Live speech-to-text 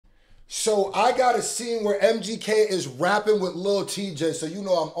So I got a scene where MGK is rapping with Lil Tjay, so you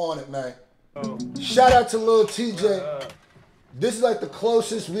know I'm on it, man. Shout out to Lil Tjay. This is like the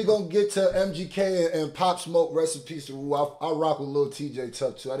closest we gonna get to MGK and Pop Smoke. Rest in peace to Wu. I rock with Lil Tjay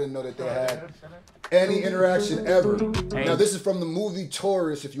tough too. I didn't know that they had any interaction ever. Now this is from the movie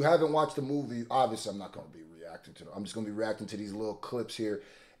Taurus. If you haven't watched the movie, obviously I'm not gonna be reacting to them. I'm just gonna be reacting to these little clips here.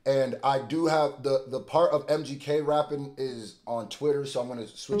 And I do have the part of MGK rapping is on Twitter, so I'm gonna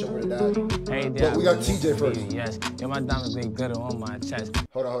switch over to that. Hey, but we got TJ first. Yes, yeah, my diamonds big glitter on my chest.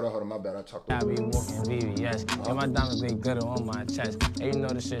 Hold on, my bad. I talked about I be walking VV, yes. Yeah, my diamonds big glitter on my chest. Hey, you know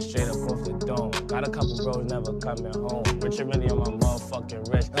this shit straight up off the dome. Got a couple bros never coming home. Richard really on my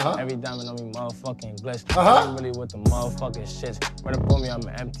motherfucking wrist. Every diamond on me motherfucking bliss. I'm really with the motherfucking shits. Run up on me,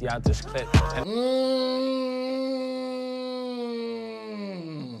 I'ma empty out this clip.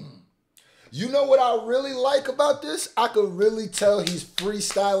 You know what I really like about this? I could really tell he's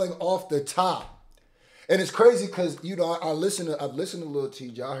freestyling off the top. And it's crazy because, you know, I've listened to Lil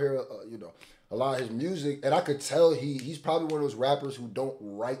Tjay. I hear, you know, a lot of his music. And I could tell he's probably one of those rappers who don't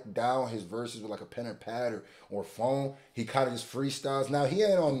write down his verses with like a pen and pad or phone. He kind of just freestyles. Now, he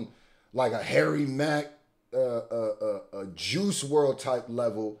ain't on like a Harry Mack, a Juice WRLD type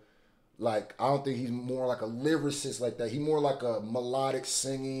level. Like, I don't think he's more like a lyricist like that. He's more like a melodic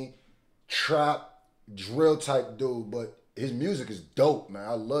singing, trap, drill type dude, but his music is dope, man.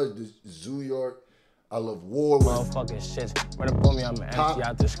 I love this Zoo York. I love War. Motherfucking shit. Run up on me, I'ma empty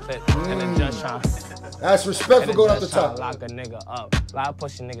out this clip. And then just trying. That's respect for going off the top. Lock a nigga up. A lot of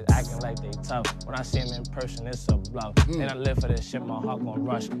pussy niggas acting like they tough. When I see him in person, it's a bluff. And I live for this shit, my heart gon'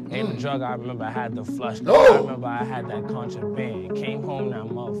 rush. Ain't a drug, I remember I had to flush. I remember I had that contraband. Came home now,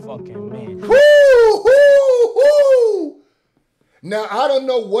 motherfucking man. Now, I don't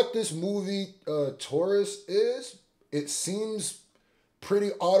know what this movie, Taurus, is. It seems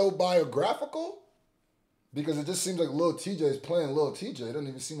pretty autobiographical because it just seems like Lil Tjay is playing Lil Tjay. It doesn't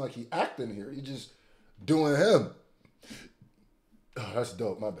even seem like he acting here. He just doing him. Oh, that's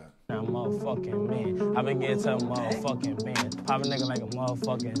dope. My bad. I'm motherfucking man. I've been getting to a motherfucking band. Pop a nigga like a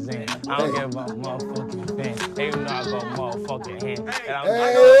motherfucking Zen. I don't give a motherfucking band. They know I go motherfucking hand.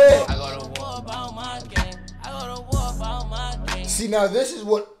 I go to war about my gang. I go to war about my gang. See, now this is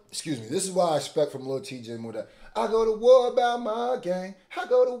what, excuse me, this is what I expect from Lil Tjay more that I go to war about my gang. I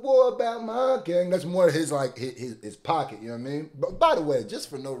go to war about my gang. That's more his like his pocket, you know what I mean? But by the way, just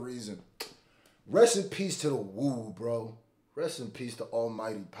for no reason, rest in peace to the Wu, bro. Rest in peace to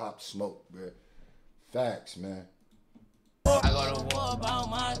almighty Pop Smoke, bro. Facts, man. I go to war about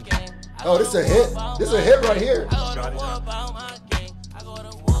my gang. Oh, this is a hit. This is a hit right here. I go to war about my gang. I go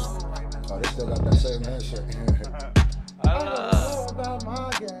to war. Oh, they still got that same handshake. I go to war about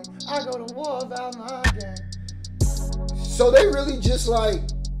my gang. I go to war about my gang. So they really just like,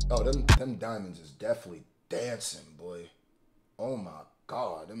 oh, them diamonds is definitely dancing, boy. Oh my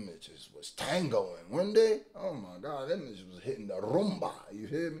God, them bitches was tangoing, weren't they? Oh my God, them bitches was hitting the rumba, you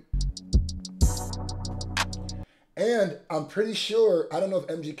hear me? And I'm pretty sure, I don't know if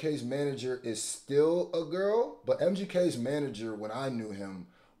MGK's manager is still a girl, but MGK's manager, when I knew him,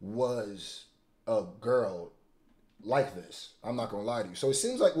 was a girl like this. I'm not gonna lie to you. So it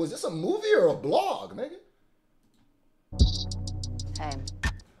seems like, was this a movie or a blog, nigga? Hey.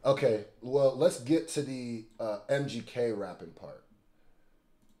 Okay, well, let's get to the MGK rapping part.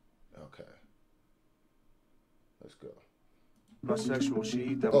 Okay. Let's go. Bisexual, she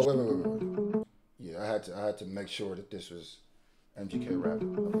eat that. Oh, wait. Yeah, I had to make sure that this was MGK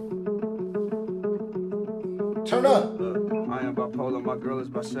rapping. Turn up. I am bipolar, my girl is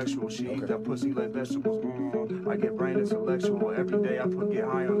bisexual. She eat that pussy like vegetables. I get brain intellectual. Every day I get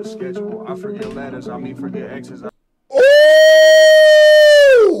high on the schedule. I forget letters, forget exes. Oh!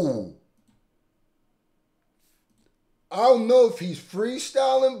 I don't know if he's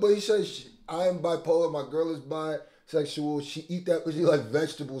freestyling, but he says, I am bipolar, my girl is bisexual, she eat that pussy like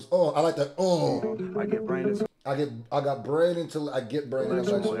vegetables. Oh, I like that. Oh. I get brain intellectual. I got brain until I get brain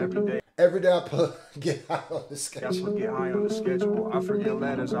intellectual. Every day. Every day I get high on the schedule. I get high on the schedule. I forget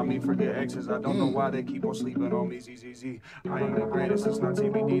letters, forget exes. I don't know why they keep on sleeping on me. ZZZ. I am the greatest, it's not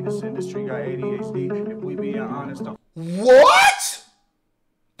TBD. This industry got ADHD. If we being honest. What?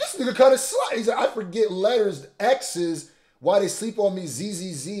 This nigga kind of sly. He's like, I forget letters, X's, why they sleep on me,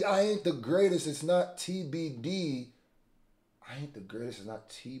 ZZZ. I ain't the greatest, it's not TBD. I ain't the greatest, it's not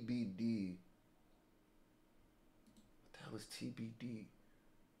TBD. What the hell is TBD?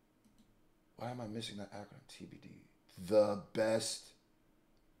 Why am I missing that acronym, TBD? The best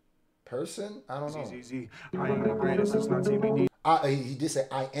person? I don't know. ZZZ. I am the greatest, it's not TBD. He did say,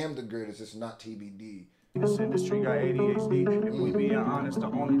 I am the greatest, it's not TBD. This industry got ADHD. If we being honest, the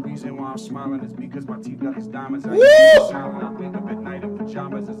only reason why I'm smiling is because my teeth got these diamonds. I used to be silent. I wake up at night in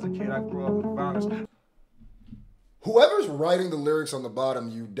pajamas. As a kid, I grew up with violence. Whoever's writing the lyrics on the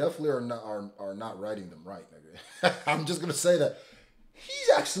bottom, you definitely are not writing them right, nigga. I'm just gonna say that. He's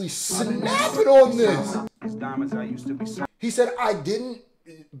actually snapping on this. These diamonds, I used to be silent. He said, I didn't,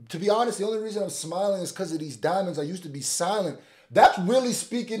 to be honest, the only reason I'm smiling is because of these diamonds. I used to be silent. That's really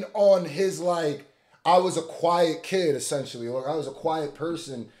speaking on his, like, I was a quiet kid, essentially, or I was a quiet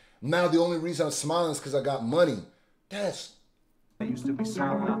person. Now the only reason I'm smiling is because I got money. That's... I used to be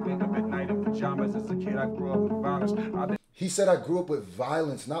silent. I wake up at night in pajamas. As a kid, I grew up with violence. He said I grew up with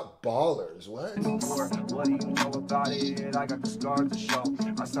violence, not ballers. What? What do you know about it? I got the scars to show.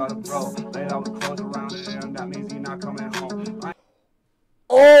 I saw the bro laid out with clothes around it, and that means he not coming home.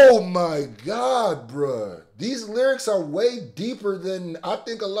 Oh my God, bruh. These lyrics are way deeper than I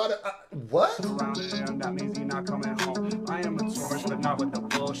think a lot of... what? Around it, and that means he not coming home. I am a tourist, but not with the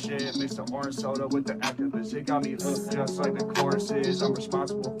bullshit. Mix the orange soda with the activist. It got me hooked just like the choruses. I'm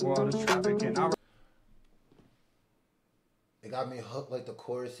responsible for all the traffic, and It got me hooked like the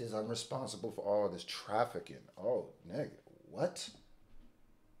choruses. I'm responsible for all this trafficking. Oh, nigga, what?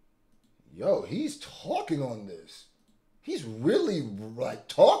 Yo, he's talking on this. He's really like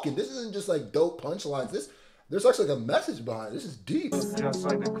talking. This isn't just like dope punchlines. There's actually like a message behind it. This is deep. Just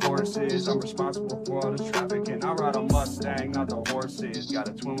like the choruses, I'm responsible for all the traffic, and I ride a Mustang, not the horses. Got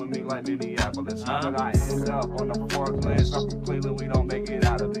a twin with me like Minneapolis. How did I end up on the forklift? I'm from Cleveland, we don't make it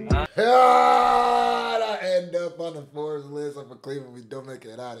out of it. I end up on the Forbes list. I'm from Cleveland, we don't make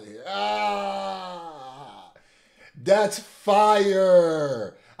it out of here. That's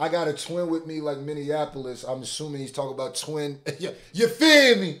fire. I got a twin with me like Minneapolis. I'm assuming he's talking about twin. You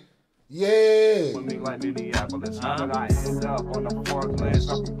feel me? Yeah. With me like Minneapolis. How did I end up on the forklift?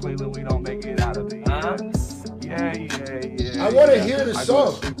 I'm from Cleveland, we don't make it out of it. Yeah. I want to hear the song.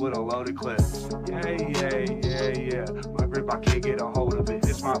 I go to sleep with a loaded clip. Yeah. My grip, I can't get a hold of it.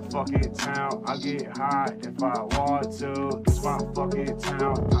 It's my fucking town. I get high if I want to. It's my fucking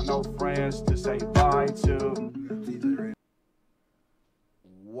town. I know friends to say bye to.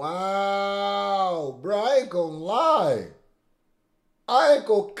 Wow, bro, I ain't gonna lie. I ain't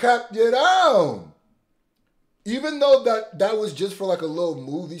gonna cap you down. Even though that was just for like a little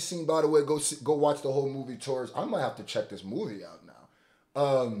movie scene, by the way, go watch the whole movie Taurus. I might have to check this movie out now.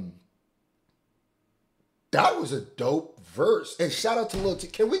 That was a dope verse. And shout out to Lil T.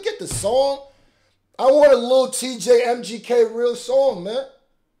 Can we get the song? I want a Lil TJ MGK real song, man.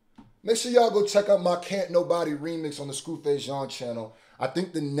 Make sure y'all go check out my Can't Nobody remix on the Scru Jean channel. I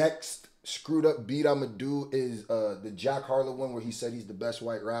think the next screwed up beat I'm going to do is the Jack Harlow one where he said he's the best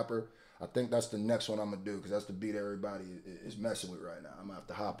white rapper. I think that's the next one I'm going to do because that's the beat everybody is messing with right now. I'm going to have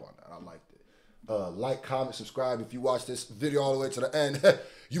to hop on that. I liked it. Like, comment, subscribe. If you watch this video all the way to the end,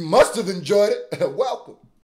 you must have enjoyed it. Welcome.